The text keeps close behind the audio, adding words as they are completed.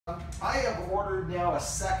I have ordered now a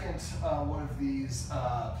second one of these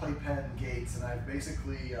playpen gates, and I've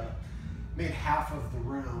basically made half of the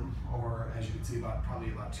room, or as you can see, probably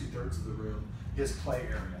about 2/3 of the room, his play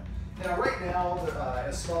area. Now, right now,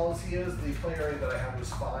 as small as he is, the play area that I have is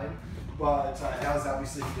fine. But as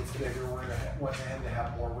obviously he gets bigger, we're going to want him to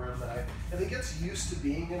have more room. If he gets used to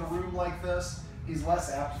being in a room like this, he's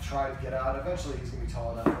less apt to try to get out. Eventually, he's going to be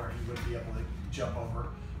tall enough where he would be able to jump over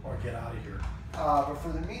or get out of here. But for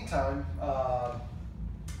the meantime,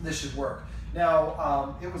 this should work.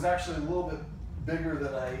 Now, it was actually a little bit bigger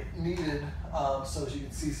than I needed, so as you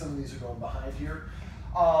can see, some of these are going behind here.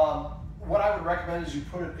 What I would recommend is you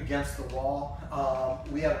put it against the wall.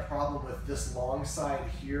 We had a problem with this long side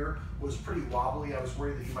here, was pretty wobbly. I was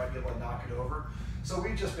worried that you might be able to knock it over. So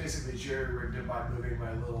we just basically jerry-rigged it by moving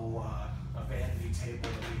my little vanity table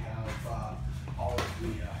that we have all of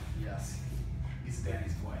the, yes, he's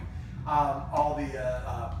daddy's boy. All the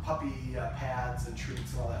puppy pads and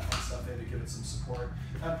treats and all that fun stuff in to give it some support.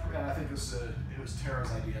 And I think it was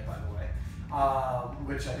Tara's idea, by the way,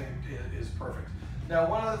 which I think is perfect. Now,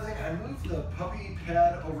 one other thing, I moved the puppy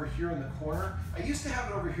pad over here in the corner. I used to have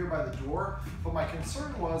it over here by the door, but my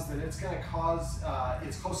concern was that it's going to cause,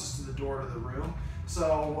 it's closest to the door to the room.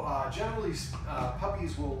 So generally,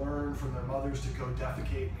 puppies will learn from their mothers to go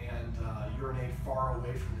defecate and urinate far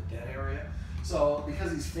away from the den area. So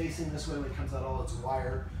because he's facing this way when he comes out all its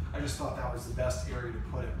wired, I just thought that was the best area to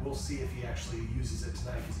put it. We'll see if he actually uses it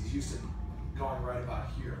tonight because he's used to going right about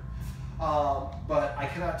here. But I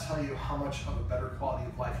cannot tell you how much of a better quality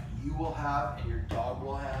of life you will have and your dog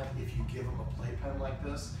will have if you give him a playpen like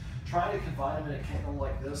this. Trying to confine him in a kennel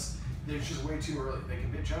like this, it's just way too early. They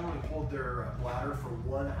can generally hold their bladder for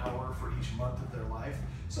 1 hour for each month of their life.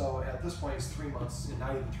 So at this point, he's 3 months,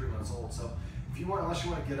 not even 3 months old. So if you want, unless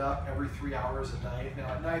you want to get up every 3 hours at night. Now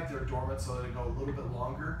at night they're dormant, so they go a little bit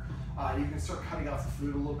longer. You can start cutting off the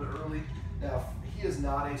food a little bit early. Now he is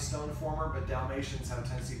not a stone former, but Dalmatians have a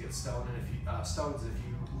tendency to get stoned, and if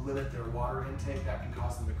you limit their water intake, that can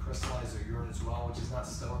cause them to crystallize their urine as well, which is not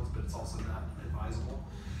stones, but it's also not advisable.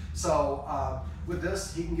 So with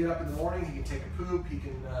this, he can get up in the morning, he can take a poop, he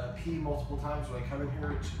can pee multiple times. When I come in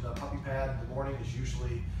here, the puppy pad in the morning is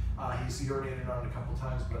usually, he's urinated on it a couple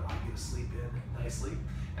times, but I get to sleep in nicely.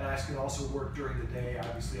 And I can also work during the day.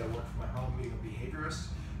 Obviously, I work from my home being a behaviorist,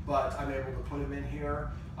 but I'm able to put him in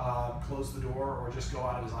here, close the door, or just go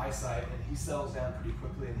out of his eyesight, and he settles down pretty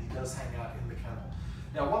quickly, and he does hang out in the kennel.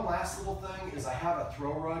 Now, one last little thing is I have a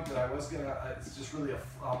throw rug that I was gonna, it's just really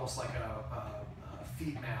almost like a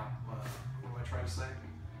feet mat. What am I trying to say?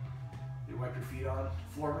 You wipe your feet on?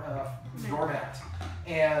 Doormat.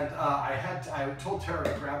 And I told Tara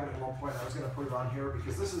to grab it at one point. I was gonna put it on here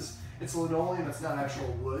because it's linoleum, it's not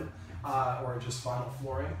actual wood or just vinyl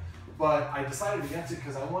flooring. But I decided against it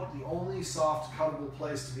because I want the only soft, cuttable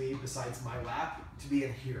place to be, besides my lap, to be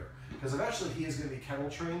in here. Because eventually he is going to be kennel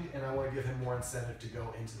trained, and I want to give him more incentive to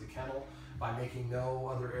go into the kennel by making no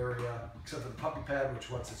other area, except for the puppy pad, which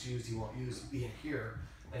once it's used he won't use, be in here,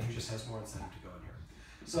 and he just has more incentive to go in here.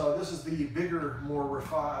 So this is the bigger, more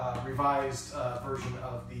revised version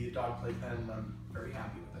of the dog playpen, and I'm very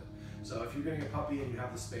happy with it. So if you're getting a puppy and you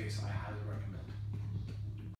have the space, I highly recommend it.